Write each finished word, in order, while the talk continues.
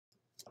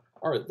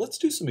All right, let's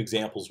do some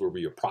examples where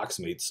we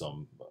approximate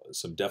some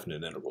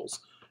definite integrals.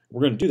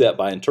 We're going to do that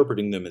by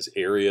interpreting them as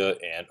area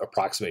and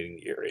approximating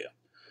the area.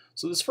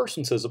 So this first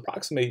one says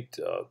approximate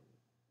the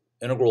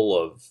integral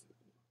of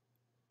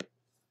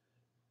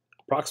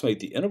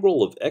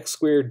x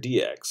squared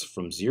dx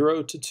from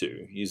 0 to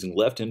 2 using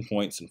left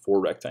endpoints in 4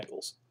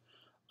 rectangles.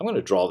 I'm going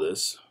to draw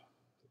this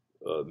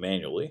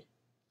manually.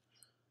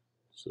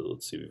 So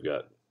let's see, we've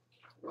got,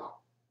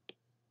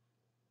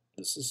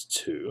 this is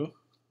 2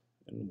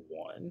 and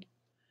 1.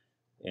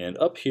 And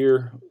up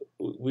here,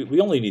 we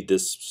only need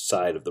this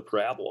side of the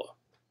parabola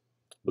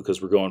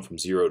because we're going from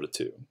 0 to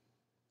 2.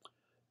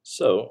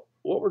 So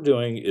what we're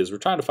doing is we're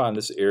trying to find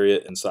this area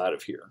inside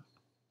of here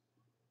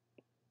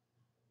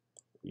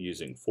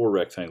using 4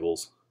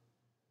 rectangles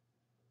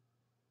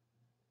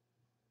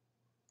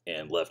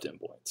and left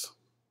endpoints.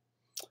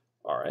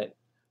 All right,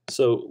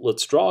 so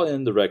let's draw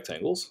in the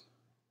rectangles.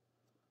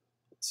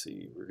 Let's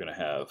see, we're going to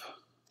have,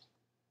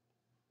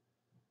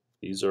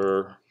 these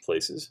are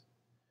places.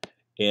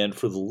 And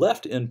for the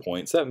left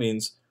endpoints, that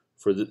means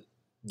for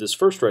this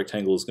first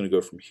rectangle is going to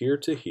go from here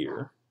to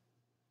here.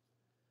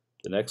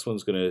 The next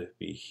one's going to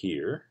be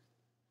here,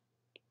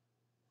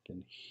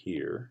 and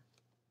here,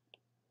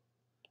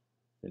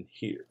 and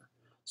here.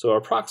 So our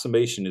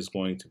approximation is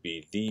going to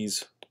be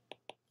these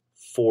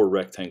 4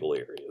 rectangle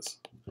areas.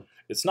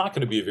 It's not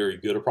going to be a very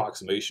good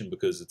approximation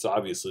because it's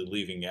obviously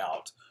leaving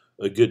out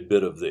a good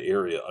bit of the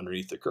area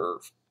underneath the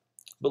curve.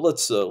 But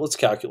let's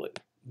calculate.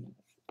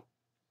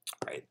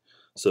 All right.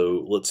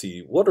 So let's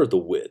see, what are the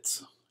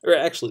widths? Or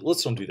actually,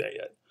 let's don't do that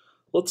yet.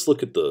 Let's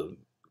look at the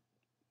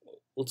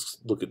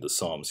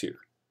sums here.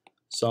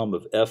 Sum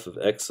of f of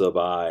x sub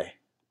I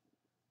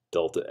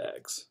delta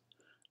x.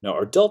 Now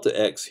our delta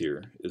x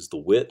here is the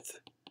width,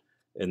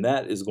 and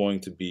that is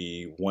going to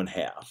be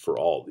 1/2 for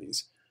all of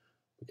these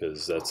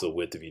because that's the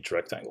width of each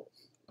rectangle.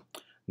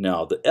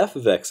 Now the f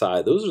of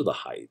xi, those are the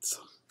heights.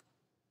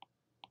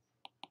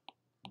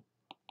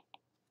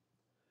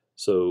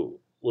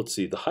 So let's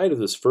see, the height of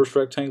this first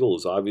rectangle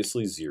is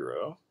obviously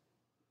 0.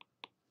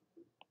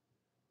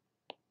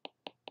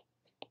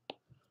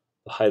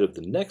 The height of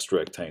the next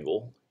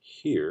rectangle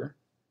here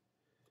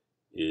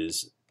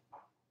is,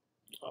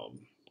 tell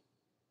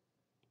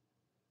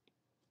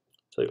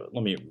you what,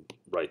 let me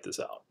write this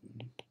out.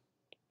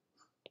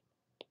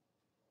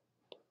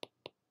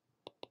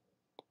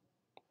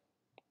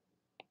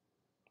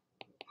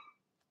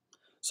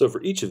 So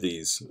for each of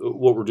these,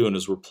 what we're doing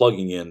is we're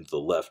plugging in the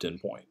left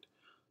endpoint.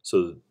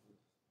 So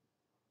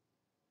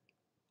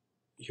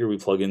here we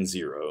plug in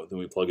 0, then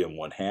we plug in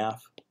 1/2,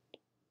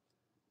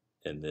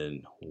 and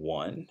then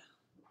 1,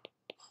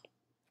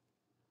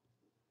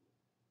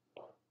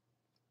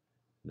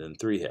 and then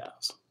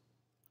 3/2.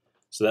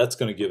 So that's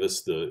going to give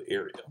us the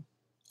area.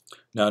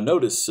 Now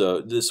notice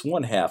this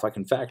 1/2, I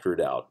can factor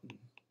it out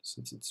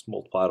since it's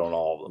multiplied on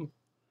all of them.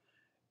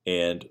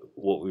 And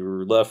what we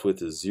were left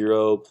with is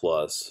 0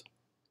 plus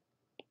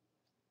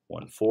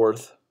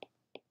 1/4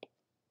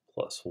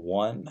 plus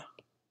 1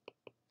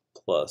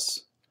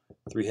 plus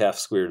 3/2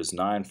 squared is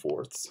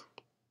 9/4.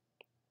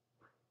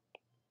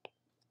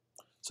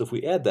 So if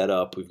we add that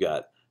up, we've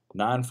got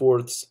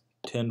 9/4,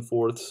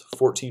 10/4,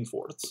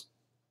 14/4.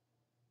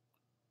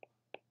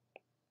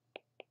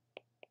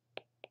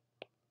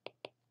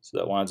 So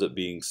that winds up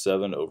being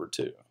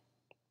 7/2.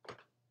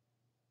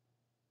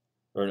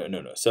 Or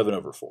no,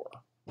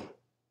 7/4.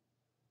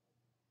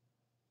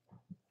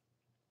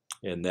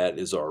 And that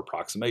is our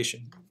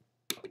approximation.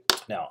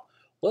 Now,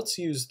 let's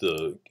use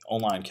the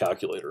online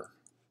calculator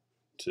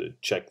to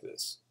check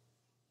this.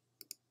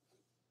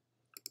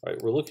 All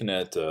right, we're looking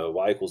at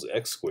y equals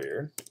x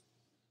squared.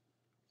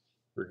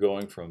 We're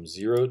going from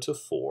 0 to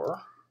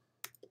 4,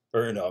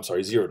 or no, I'm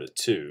sorry, 0 to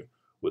 2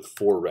 with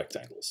 4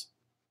 rectangles.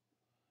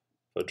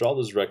 If I draw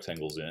those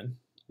rectangles in,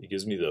 it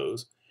gives me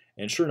those.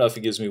 And sure enough,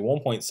 it gives me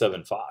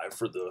 1.75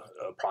 for the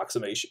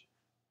approximation.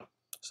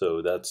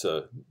 So that's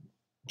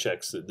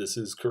checks that this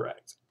is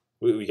correct.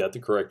 We got the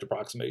correct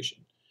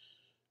approximation.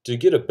 To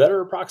get a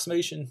better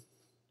approximation,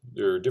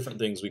 there are different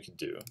things we could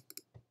do.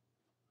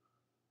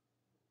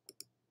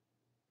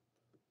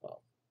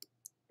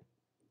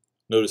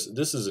 Notice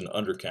this is an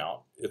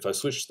undercount. If I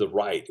switch to the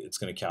right, it's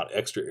going to count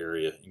extra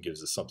area and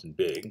gives us something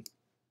big.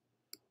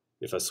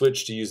 If I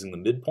switch to using the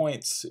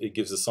midpoints, it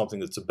gives us something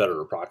that's a better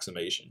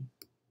approximation.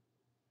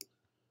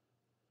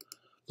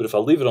 But if I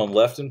leave it on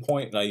left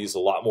endpoint and I use a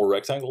lot more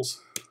rectangles,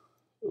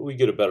 we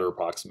get a better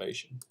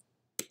approximation.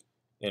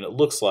 And it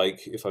looks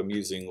like if I'm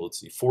using, let's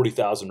see,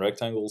 40,000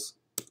 rectangles,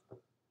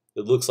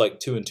 it looks like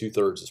 2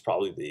 2/3 is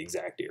probably the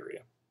exact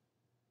area.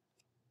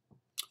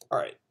 All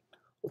right,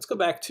 let's go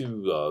back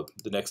to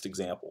the next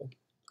example.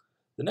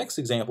 The next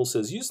example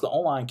says use the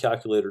online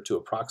calculator to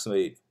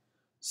approximate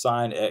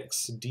sine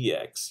x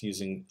dx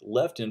using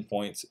left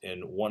endpoints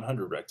in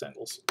 100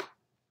 rectangles.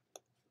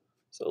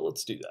 So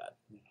let's do that.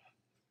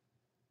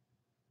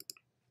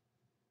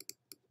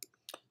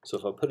 So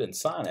if I put in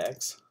sine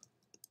x,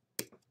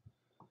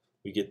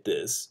 we get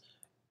this.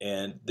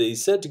 And they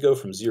said to go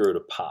from 0 to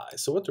pi.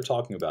 So what they're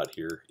talking about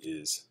here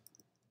is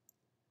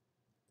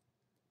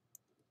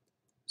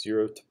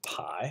 0 to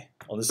pi.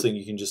 On this thing,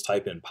 you can just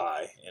type in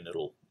pi, and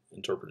it'll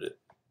interpret it.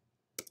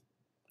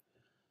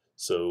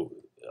 So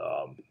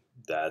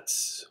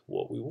that's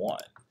what we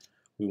want.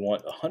 We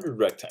want 100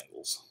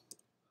 rectangles.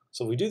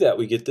 So if we do that,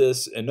 we get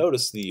this, and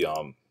notice the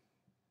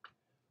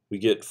we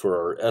get for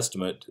our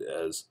estimate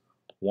as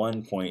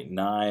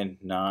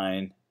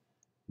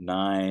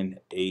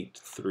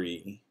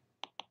 1.99983,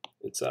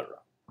 etc.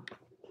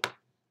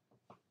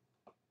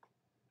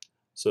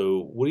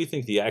 So what do you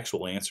think the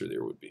actual answer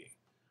there would be?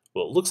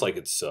 Well, it looks like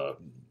it's, I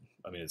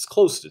mean, it's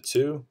close to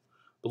 2,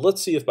 but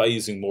let's see if by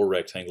using more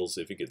rectangles,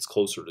 if it gets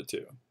closer to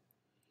 2.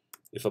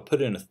 If I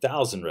put in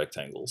 1,000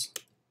 rectangles,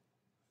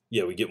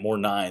 yeah, we get more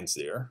 9s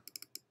there.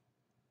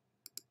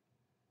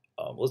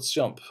 Let's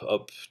jump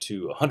up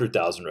to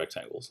 100,000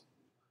 rectangles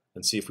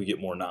and see if we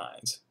get more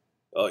 9s.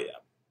 Oh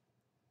yeah.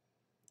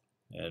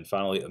 And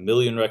finally,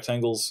 1,000,000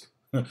 rectangles.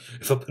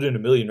 If I put in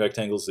 1,000,000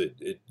 rectangles,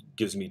 it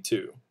gives me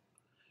 2.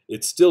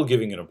 It's still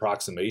giving an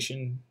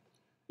approximation.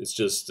 It's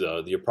just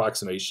the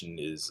approximation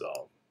is,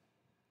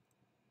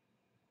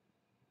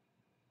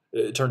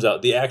 it turns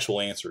out the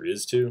actual answer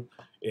is 2.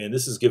 And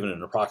this is given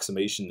an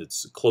approximation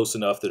that's close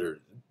enough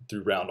that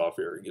through round off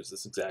error, it gives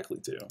us exactly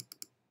 2.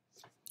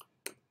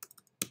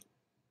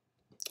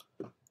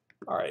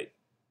 All right.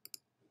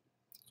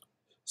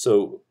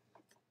 So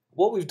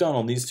what we've done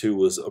on these two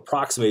was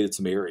approximated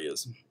some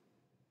areas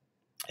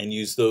and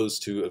used those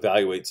to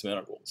evaluate some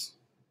integrals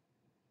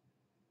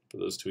for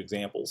those two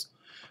examples.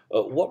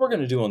 What we're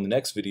going to do on the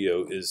next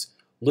video is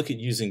look at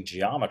using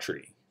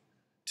geometry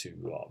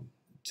to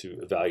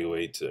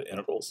evaluate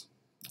integrals.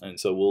 And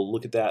so we'll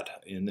look at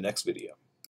that in the next video.